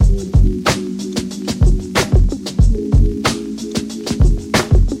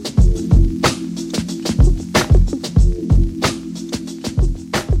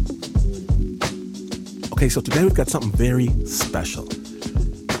so today we've got something very special.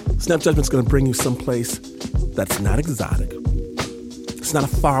 Snap Judgment's going to bring you someplace that's not exotic. It's not a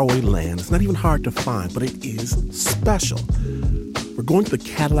faraway land. It's not even hard to find, but it is special. We're going to the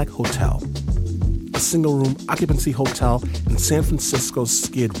Cadillac Hotel, a single-room occupancy hotel in San Francisco's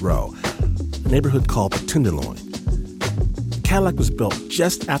Skid Row, a neighborhood called the Tenderloin. The Cadillac was built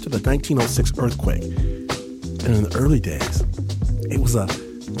just after the 1906 earthquake, and in the early days, it was a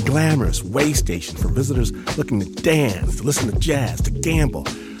glamorous way station for visitors looking to dance, to listen to jazz, to gamble.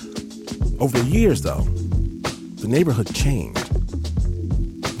 Over the years, though, the neighborhood changed.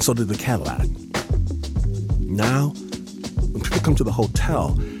 And so did the Cadillac. Now, when people come to the hotel,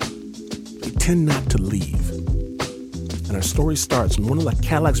 they tend not to leave. And our story starts when one of the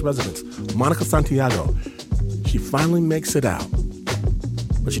Cadillac's residents, Monica Santiago, she finally makes it out,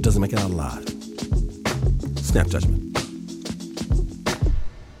 but she doesn't make it out alive. Snap Judgment.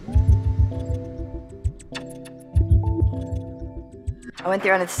 I went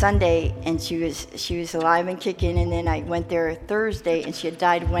there on a Sunday, and she was alive and kicking, and then I went there Thursday, and she had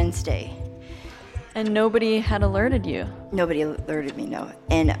died Wednesday. And nobody had alerted you? Nobody alerted me, no.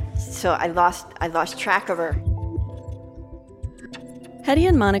 And so I lost track of her. Hetty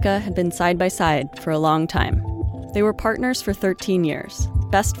and Monica had been side by side for a long time. They were partners for 13 years,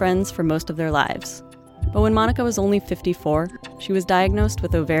 best friends for most of their lives. But when Monica was only 54, she was diagnosed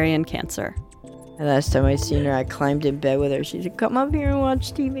with ovarian cancer. The last time I seen her, I climbed in bed with her. She said, "Come up here and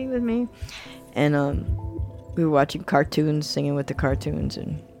watch TV with me." And we were watching cartoons, singing with the cartoons.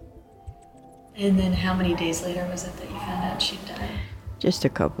 And then how many days later was it that you found out she'd died? Just a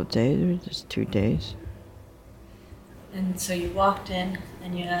couple of days, or just 2 days. And so you walked in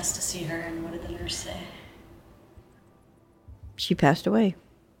and you asked to see her, and what did the nurse say? She passed away.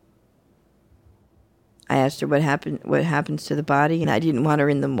 I asked her what happens to the body, and I didn't want her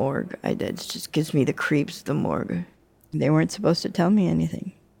in the morgue. It just gives me the creeps, the morgue. They weren't supposed to tell me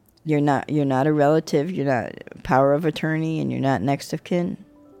anything. You're not a relative, you're not power of attorney, and you're not next of kin.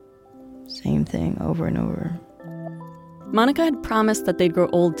 Same thing over and over. Monica had promised that they'd grow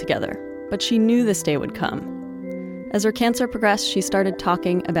old together, but she knew this day would come. As her cancer progressed, she started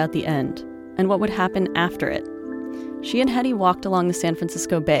talking about the end and what would happen after it. She and Hetty walked along the San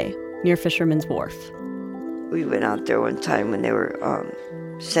Francisco Bay near Fisherman's Wharf. We went out there one time when they were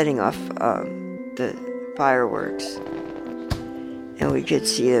setting off the fireworks, and we could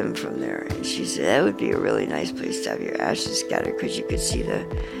see them from there. And she said, that would be a really nice place to have your ashes scattered, because you could see the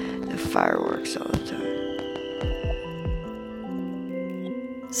fireworks all the time.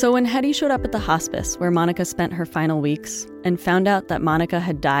 So when Hetty showed up at the hospice where Monica spent her final weeks and found out that Monica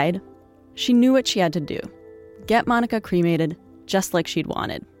had died, she knew what she had to do. Get Monica cremated just like she'd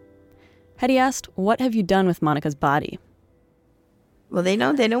wanted. Hetty asked, "What have you done with Monica's body?" Well, they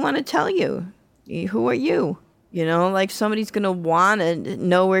don't want to tell you. Who are you? Like somebody's going to want to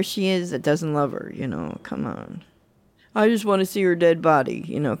know where she is that doesn't love her. Come on. I just want to see her dead body.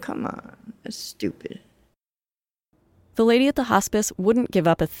 Come on. That's stupid. The lady at the hospice wouldn't give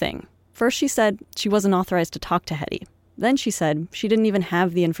up a thing. First she said she wasn't authorized to talk to Hetty. Then she said she didn't even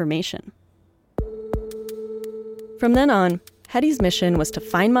have the information. From then on, Hetty's mission was to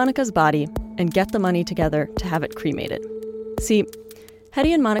find Monica's body and get the money together to have it cremated. See,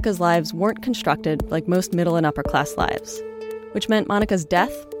 Hetty and Monica's lives weren't constructed like most middle and upper class lives, which meant Monica's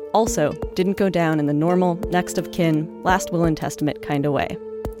death also didn't go down in the normal, next of kin, last will and testament kind of way.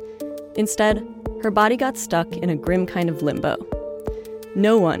 Instead, her body got stuck in a grim kind of limbo.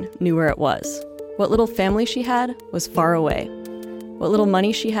 No one knew where it was. What little family she had was far away. What little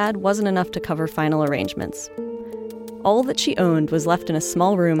money she had wasn't enough to cover final arrangements. All that she owned was left in a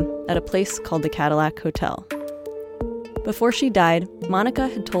small room at a place called the Cadillac Hotel. Before she died, Monica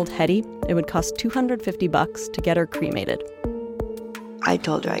had told Hetty it would cost $250 to get her cremated. I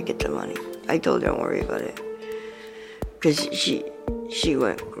told her I'd get the money. I told her don't worry about it. Because she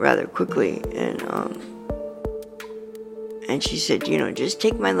went rather quickly, and she said, just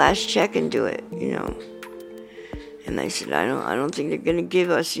take my last check and do it, And I said, I don't think they're going to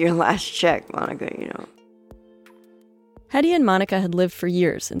give us your last check, Monica, Hetty and Monica had lived for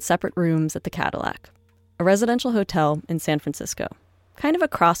years in separate rooms at the Cadillac, a residential hotel in San Francisco, kind of a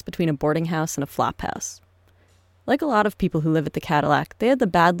cross between a boarding house and a flop house. Like a lot of people who live at the Cadillac, they had the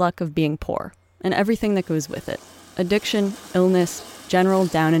bad luck of being poor, and everything that goes with it. Addiction, illness, general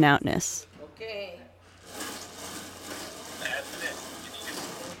down and outness. Okay.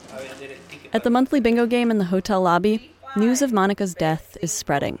 At the monthly bingo game in the hotel lobby, news of Monica's death is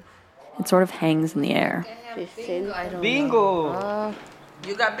spreading. It sort of hangs in the air. Bingo!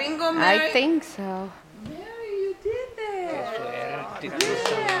 You got bingo, Mary? I think so. Mary, you did that.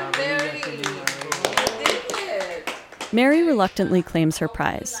 Yeah, Mary. You did Mary reluctantly claims her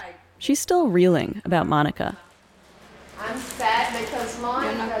prize. She's still reeling about Monica. I'm sad because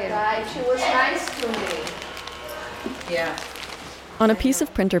Monica died. She was nice to me. Yeah. On a piece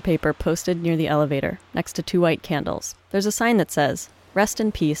of printer paper posted near the elevator, next to 2 white candles, there's a sign that says, "Rest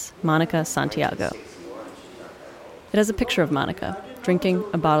in peace, Monica Santiago." It has a picture of Monica, drinking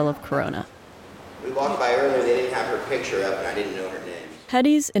a bottle of Corona. We walked by earlier, they didn't have her picture up, and I didn't know her name.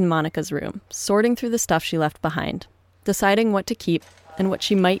 Hetty's in Monica's room, sorting through the stuff she left behind, deciding what to keep and what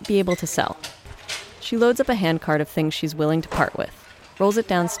she might be able to sell. She loads up a handcart of things she's willing to part with, rolls it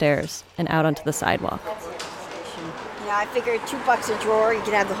downstairs and out onto the sidewalk. Yeah, I figured $2 a drawer. You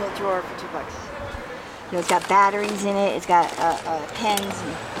can have the whole drawer for $2. You know, it's got batteries in it. It's got pens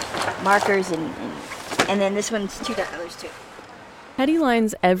and markers, and then this one's $2 too. Hetty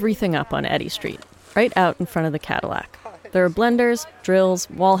lines everything up on Eddy Street, right out in front of the Cadillac. There are blenders, drills,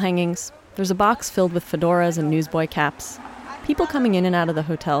 wall hangings. There's a box filled with fedoras and newsboy caps. People coming in and out of the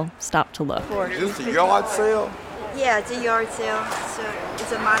hotel stop to look. Is this a yard sale? Yeah, it's a yard sale.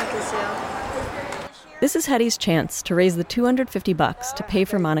 It's a Monica sale. This is Hetty's chance to raise the $250 to pay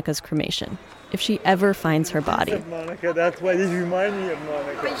for Monica's cremation, if she ever finds her body. Monica, that's why these remind me of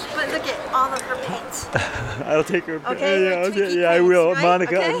Monica. But look at all of her paints. I'll take her. Okay, yeah, I will. Right?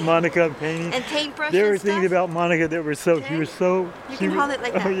 Monica, okay. Monica painting. And paintbrushes. There were and things stuff? about Monica that were so. Okay. She was so. You can hold it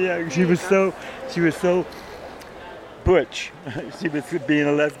like that. Oh yeah, There she you was go. so. She was so. Butch. She was being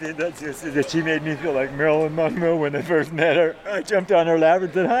a lesbian. That's just that she made me feel like Marilyn Monroe when I first met her. I jumped on her lap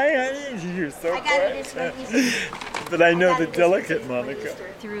and said, "Hi, honey." She was so. I got it this way. But I know the delicate Monica.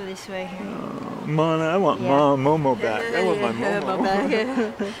 Through this way here. Mona, I want Momo back. I want my Momo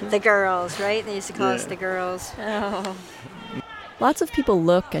back. The girls, right? They used to call us the girls. Oh. Lots of people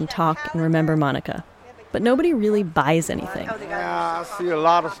look and talk and remember Monica, but nobody really buys anything. Yeah, I see a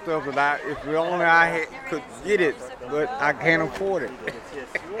lot of stuff that if only I could get it, but I can't afford it.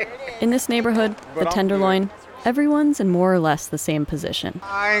 In this neighborhood, the Tenderloin, everyone's in more or less the same position.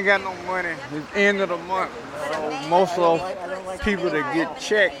 I ain't got no money. It's the end of the month. So most of those people that get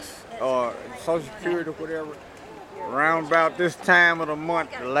checks or Social Security or whatever, around about this time of the month,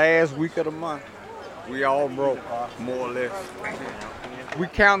 the last week of the month, we all broke, more or less. We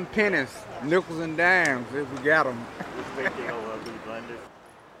counting pennies, nickels and dimes if we got them.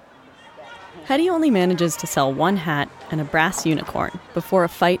 Hetty only manages to sell one hat and a brass unicorn before a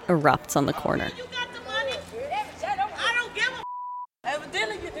fight erupts on the corner.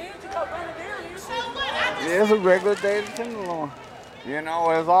 Yeah, it's a regular day at Tenderloin. You know,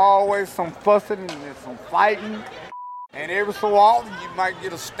 there's always some fussing and there's some fighting. And every so often you might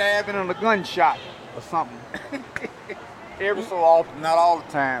get a stabbing and a gunshot or something. Every so often, not all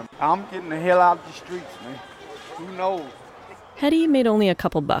the time. I'm getting the hell out of the streets, man. Who knows? Hetty made only a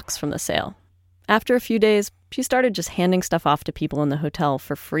couple bucks from the sale. After a few days, she started just handing stuff off to people in the hotel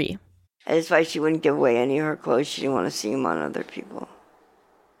for free. That's why she wouldn't give away any of her clothes. She didn't want to see them on other people.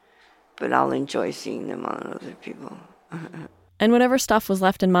 But I'll enjoy seeing them on other people. And whatever stuff was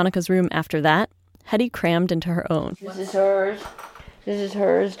left in Monica's room after that, Hetty crammed into her own. This is hers. This is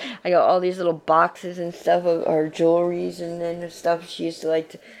hers. I got all these little boxes and stuff of her jewelries and then the stuff she used to like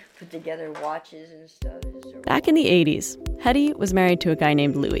to put together, watches and stuff. Back in the 80s, Hetty was married to a guy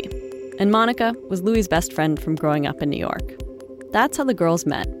named Louis. And Monica was Louis's best friend from growing up in New York. That's how the girls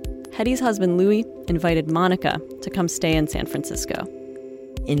met. Hetty's husband, Louis, invited Monica to come stay in San Francisco.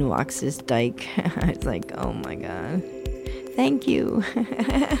 In walks this dyke. I was like, oh my God. Thank you.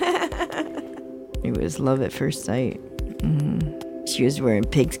 It was love at first sight. Mm-hmm. She was wearing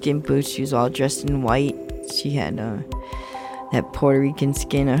pigskin boots. She was all dressed in white. She had that Puerto Rican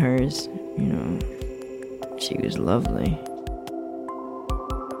skin of hers. You know, she was lovely.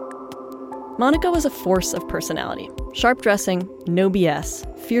 Monica was a force of personality. Sharp dressing, no BS,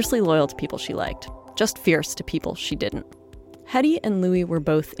 fiercely loyal to people she liked, just fierce to people she didn't. Hetty and Louis were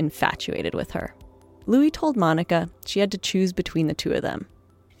both infatuated with her. Louis told Monica she had to choose between the two of them.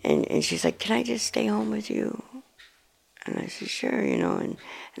 And she's like, can I just stay home with you? And I said, sure, you know, and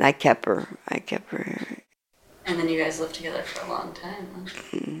I kept her. And then you guys lived together for a long time,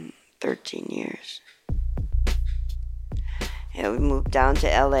 huh? 13 years. Yeah, we moved down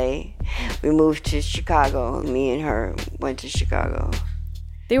to L.A. We moved to Chicago. Me and her went to Chicago.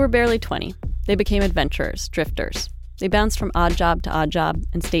 They were barely 20. They became adventurers, drifters. They bounced from odd job to odd job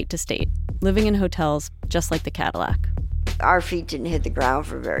and state to state, living in hotels just like the Cadillac. Our feet didn't hit the ground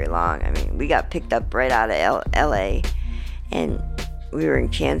for very long. I mean, we got picked up right out of L.A., and we were in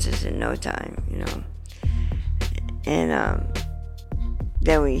Kansas in no time, you know. And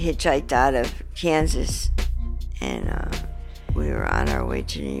then we hitchhiked out of Kansas, and we were on our way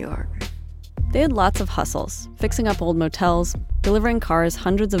to New York. They had lots of hustles, fixing up old motels, delivering cars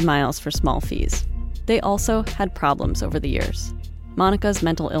hundreds of miles for small fees. They also had problems over the years. Monica's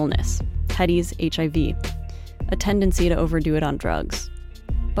mental illness, Hetty's HIV, a tendency to overdo it on drugs.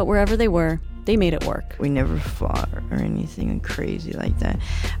 But wherever they were, they made it work. We never fought or anything crazy like that.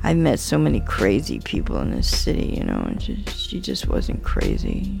 I've met so many crazy people in this city, and she just wasn't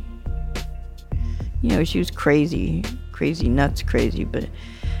crazy. She was crazy, nuts crazy, but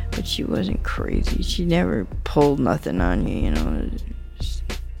she wasn't crazy. She never pulled nothing on you,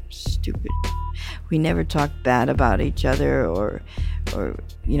 stupid. We never talked bad about each other or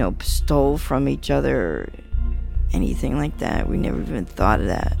stole from each other or anything like that. We never even thought of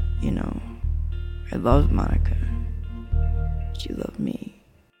that, I loved Monica. She loved me.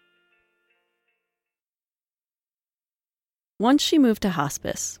 Once she moved to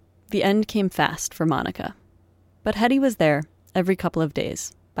hospice, the end came fast for Monica. But Hetty was there every couple of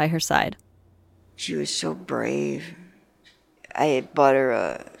days, by her side. She was so brave. I had bought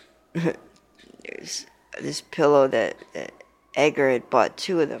her this pillow that Edgar had bought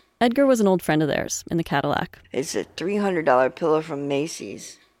 2 of them. Edgar was an old friend of theirs in the Cadillac. It's a $300 pillow from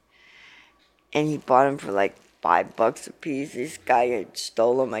Macy's. And he bought them for like $5 a piece. This guy had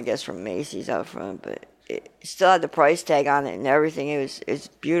stole them, I guess, from Macy's out front, but it still had the price tag on it and everything. It's a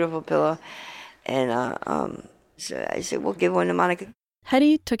beautiful pillow. And so I said, we'll give one to Monica.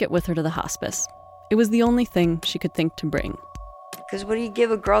 Hetty took it with her to the hospice. It was the only thing she could think to bring. Because what do you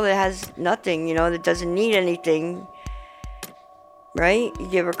give a girl that has nothing, that doesn't need anything, right? You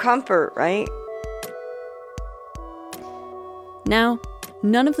give her comfort, right? Now,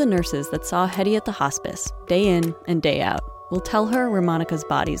 none of the nurses that saw Hetty at the hospice, day in and day out, will tell her where Monica's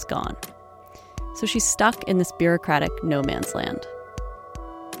body's gone. So she's stuck in this bureaucratic no man's land.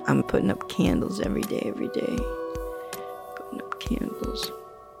 I'm putting up candles every day. Putting up candles.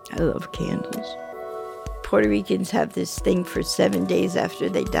 I love candles. Puerto Ricans have this thing for 7 days after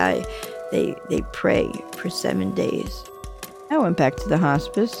they die. They pray for 7 days. I went back to the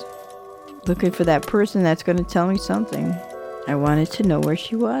hospice looking for that person that's going to tell me something. I wanted to know where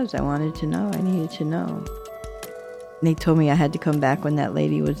she was. I needed to know. And they told me I had to come back when that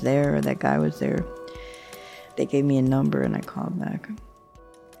lady was there or that guy was there. They gave me a number and I called back.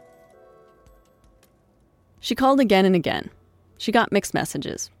 She called again and again. She got mixed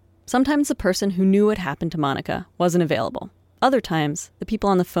messages. Sometimes the person who knew what happened to Monica wasn't available. Other times, the people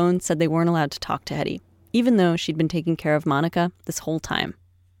on the phone said they weren't allowed to talk to Hetty, even though she'd been taking care of Monica this whole time.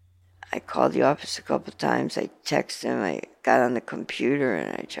 I called the office a couple times. I texted him. I got on the computer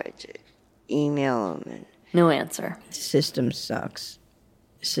and I tried to email him. And no answer. The system sucks.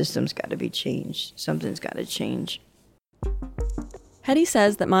 The system's got to be changed. Something's got to change. Hetty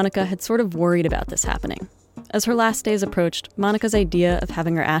says that Monica had sort of worried about this happening. As her last days approached, Monica's idea of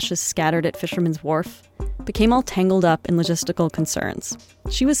having her ashes scattered at Fisherman's Wharf became all tangled up in logistical concerns.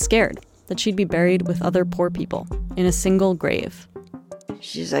 She was scared that she'd be buried with other poor people in a single grave.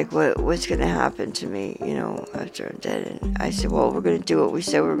 She's like, what's going to happen to me, after I'm dead? And I said, well, we're going to do what we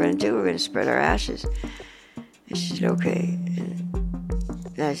said we were going to do. We're going to spread our ashes. And she said, okay.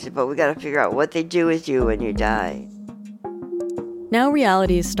 And I said, but we got to figure out what they do with you when you die. Now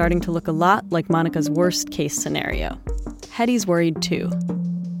reality is starting to look a lot like Monica's worst case scenario. Hetty's worried too.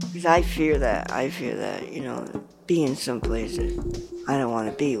 Because I fear that, being someplace that I don't want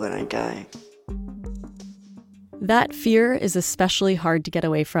to be when I die. That fear is especially hard to get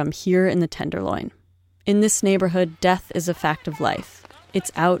away from here in the Tenderloin. In this neighborhood, death is a fact of life.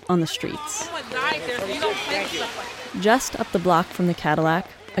 It's out on the streets. Just up the block from the Cadillac,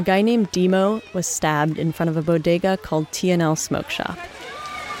 a guy named Demo was stabbed in front of a bodega called T&L Smoke Shop.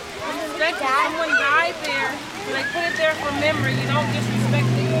 Someone died there, so they put it there for memory. You don't disrespect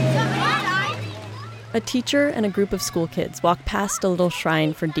it. A teacher and a group of school kids walk past a little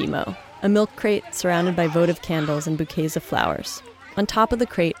shrine for Demo, a milk crate surrounded by votive candles and bouquets of flowers. On top of the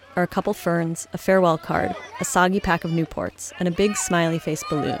crate are a couple ferns, a farewell card, a soggy pack of Newports, and a big smiley face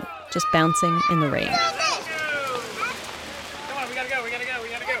balloon, just bouncing in the rain.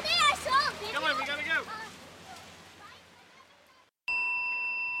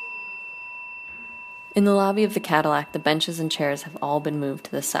 In the lobby of the Cadillac, the benches and chairs have all been moved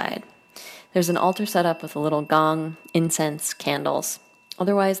to the side. There's an altar set up with a little gong, incense, candles.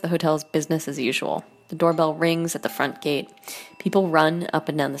 Otherwise, the hotel's business as usual. The doorbell rings at the front gate. People run up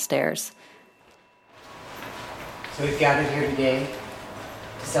and down the stairs. So we've gathered here today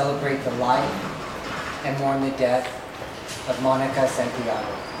to celebrate the life and mourn the death of Monica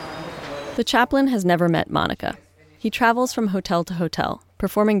Santiago. The chaplain has never met Monica. He travels from hotel to hotel,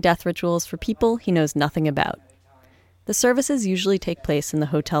 performing death rituals for people he knows nothing about. The services usually take place in the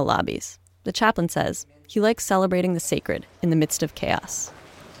hotel lobbies. the chaplain says he likes celebrating the sacred in the midst of chaos.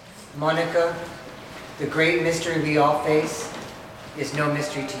 Monica, the great mystery we all face is no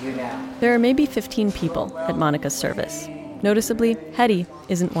mystery to you now. There are maybe 15 people at Monica's service. Noticeably, Hetty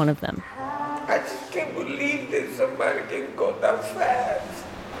isn't one of them. I just can't believe that somebody can go that fast.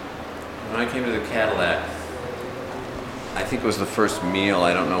 When I came to the Cadillac, I think it was the first meal,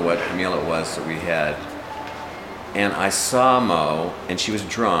 I don't know what meal it was that we had, and I saw Mo, and she was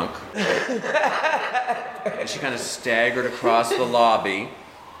drunk, and she kind of staggered across the lobby,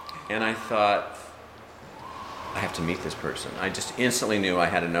 and I thought, I have to meet this person. I just instantly knew I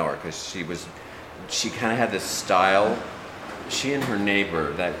had to know her, because she kind of had this style. She and her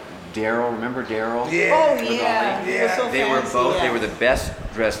neighbor, that Daryl, remember Daryl? Yeah. Oh, yeah. Yeah. So They were fancy, both, yeah. they were the best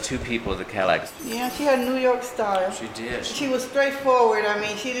dressed two people at the Cadillac. Yeah, she had New York style. She did. She was straightforward. I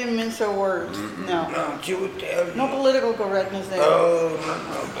mean, she didn't mince her words. Mm-hmm. No. No, she would tell you. No political correctness there. Oh,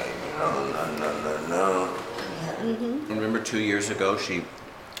 no, baby. No. And remember 2 years ago, she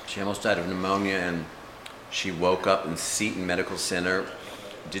almost died of pneumonia, and she woke up in Seton Medical Center,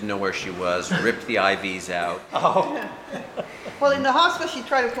 didn't know where she was, ripped the IVs out. Oh. Well, in the hospital, she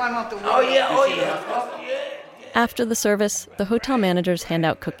tried to climb out the window. Oh, yeah. After the service, the hotel managers hand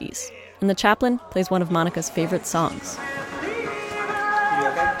out cookies, and the chaplain plays one of Monica's favorite songs. I'm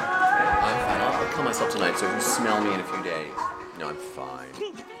fine. I'll kill myself tonight, so you can smell me in a few days. No, I'm fine.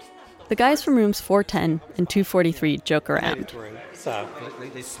 The guys from rooms 410 and 243 joke around. So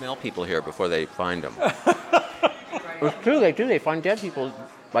they smell people here before they find them. It's true, they do. They find dead people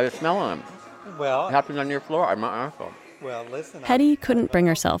by the smell of them. Well, it happens on your floor. I'm not awful. Well, listen. Hetty couldn't bring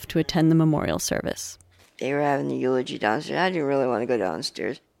herself to attend the memorial service. They were having the eulogy downstairs. I didn't really want to go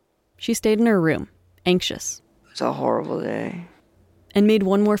downstairs. She stayed in her room, anxious. It was a horrible day. And made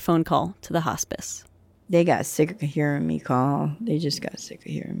one more phone call to the hospice. They got sick of hearing me call. They just got sick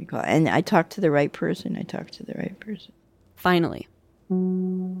of hearing me call. And I talked to the right person. Finally.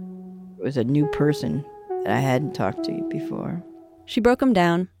 It was a new person that I hadn't talked to before. She broke him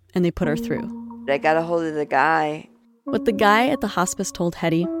down, and they put her through. I got a hold of the guy. What the guy at the hospice told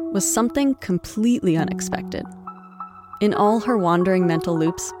Hetty was something completely unexpected. In all her wandering mental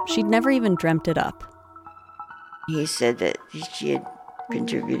loops, she'd never even dreamt it up. He said that she had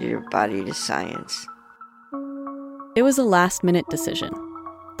contributed her body to science. It was a last-minute decision.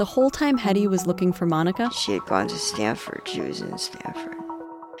 The whole time Hetty was looking for Monica, she had gone to Stanford. She was in Stanford.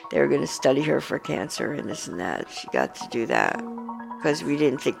 They were going to study her for cancer and this and that. She got to do that because we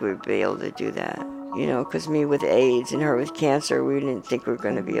didn't think we'd be able to do that. You know, because me with AIDS and her with cancer, we didn't think we were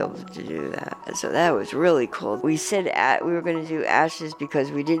going to be able to do that. And so that was really cool. We said we were going to do ashes because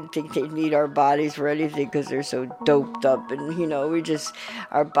we didn't think they'd need our bodies for anything because they're so doped up. And, you know,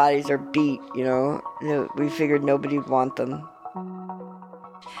 our bodies are beat, you know. We figured nobody'd want them.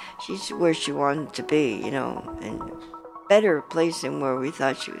 She's where she wanted to be, you know, and better place than where we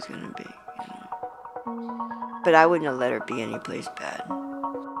thought she was going to be, you know. But I wouldn't have let her be any place bad.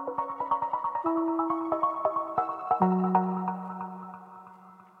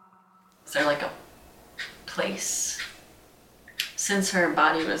 Is there like a place, since her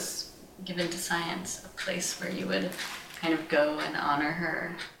body was given to science, a place where you would kind of go and honor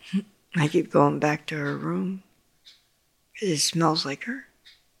her? I keep going back to her room because it smells like her.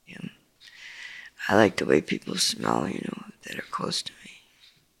 Yeah. I like the way people smell, you know, that are close to me.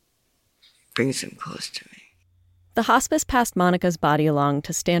 It brings them close to me. The hospice passed Monica's body along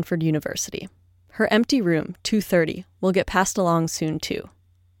to Stanford University. Her empty room, 230, will get passed along soon, too.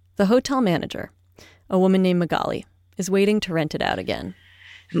 The hotel manager, a woman named Magali, is waiting to rent it out again.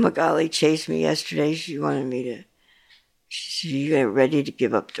 Magali chased me yesterday. She said, you get ready to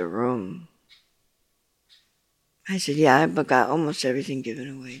give up the room. I said, yeah, I've got almost everything given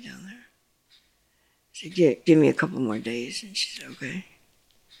away down there. I said, give me a couple more days. And she said, okay.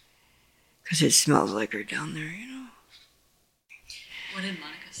 Because it smells like her down there, you know. What did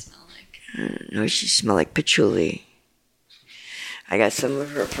Monica smell like? I don't know, she smelled like patchouli. I got some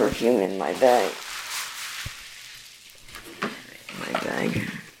of her perfume in my bag.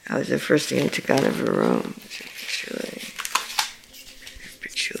 That was the first thing I took out of her room.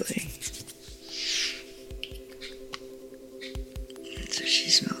 Patchouli. That's what she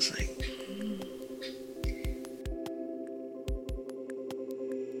smells like.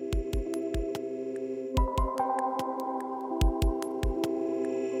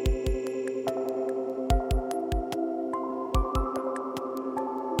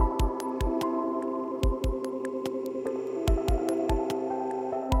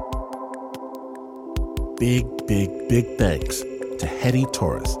 Big thanks to Hetty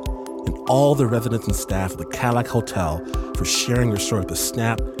Torres and all the residents and staff of the Cadillac Hotel for sharing your story with the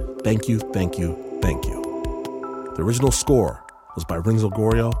Snap, Thank you, thank you, thank you. The original score was by Renzo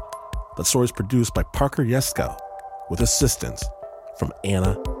Gorrio. The story is produced by Parker Yesko with assistance from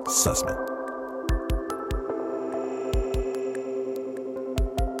Anna Sussman.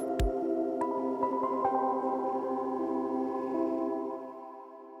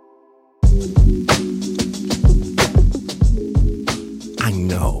 I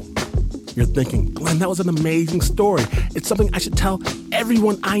know. You're thinking, Glenn, that was an amazing story. It's something I should tell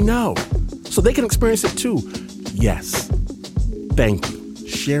everyone I know so they can experience it too. Yes. Thank you.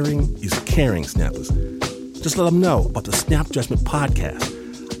 Sharing is caring, Snappers. Just let them know about the Snap Judgment podcast.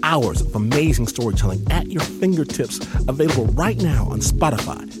 Hours of amazing storytelling at your fingertips, available right now on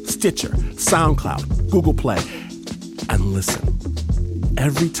Spotify, Stitcher, SoundCloud, Google Play. And listen,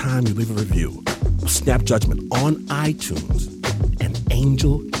 every time you leave a review of Snap Judgment on iTunes, an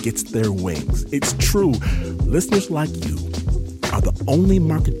angel gets their wings. It's true. Listeners like you are the only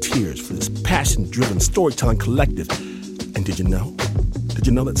marketeers for this passion-driven storytelling collective. And did you know? Did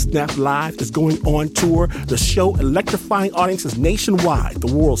you know that Snap Live is going on tour? The show electrifying audiences nationwide,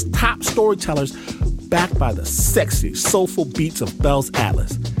 the world's top storytellers, backed by the sexy, soulful beats of Bell's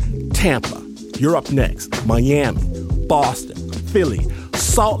Atlas. Tampa, you're up next. Miami, Boston, Philly,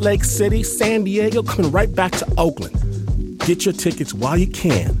 Salt Lake City, San Diego, coming right back to Oakland. Get your tickets while you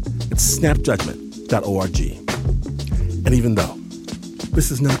can at snapjudgment.org. And even though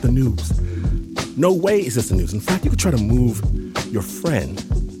this is not the news, no way is this the news. In fact, you could try to move your friend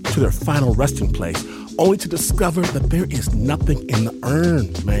to their final resting place only to discover that there is nothing in the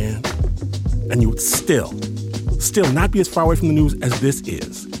urn, man. And you would still not be as far away from the news as this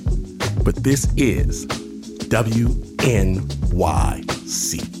is. But this is WNYC.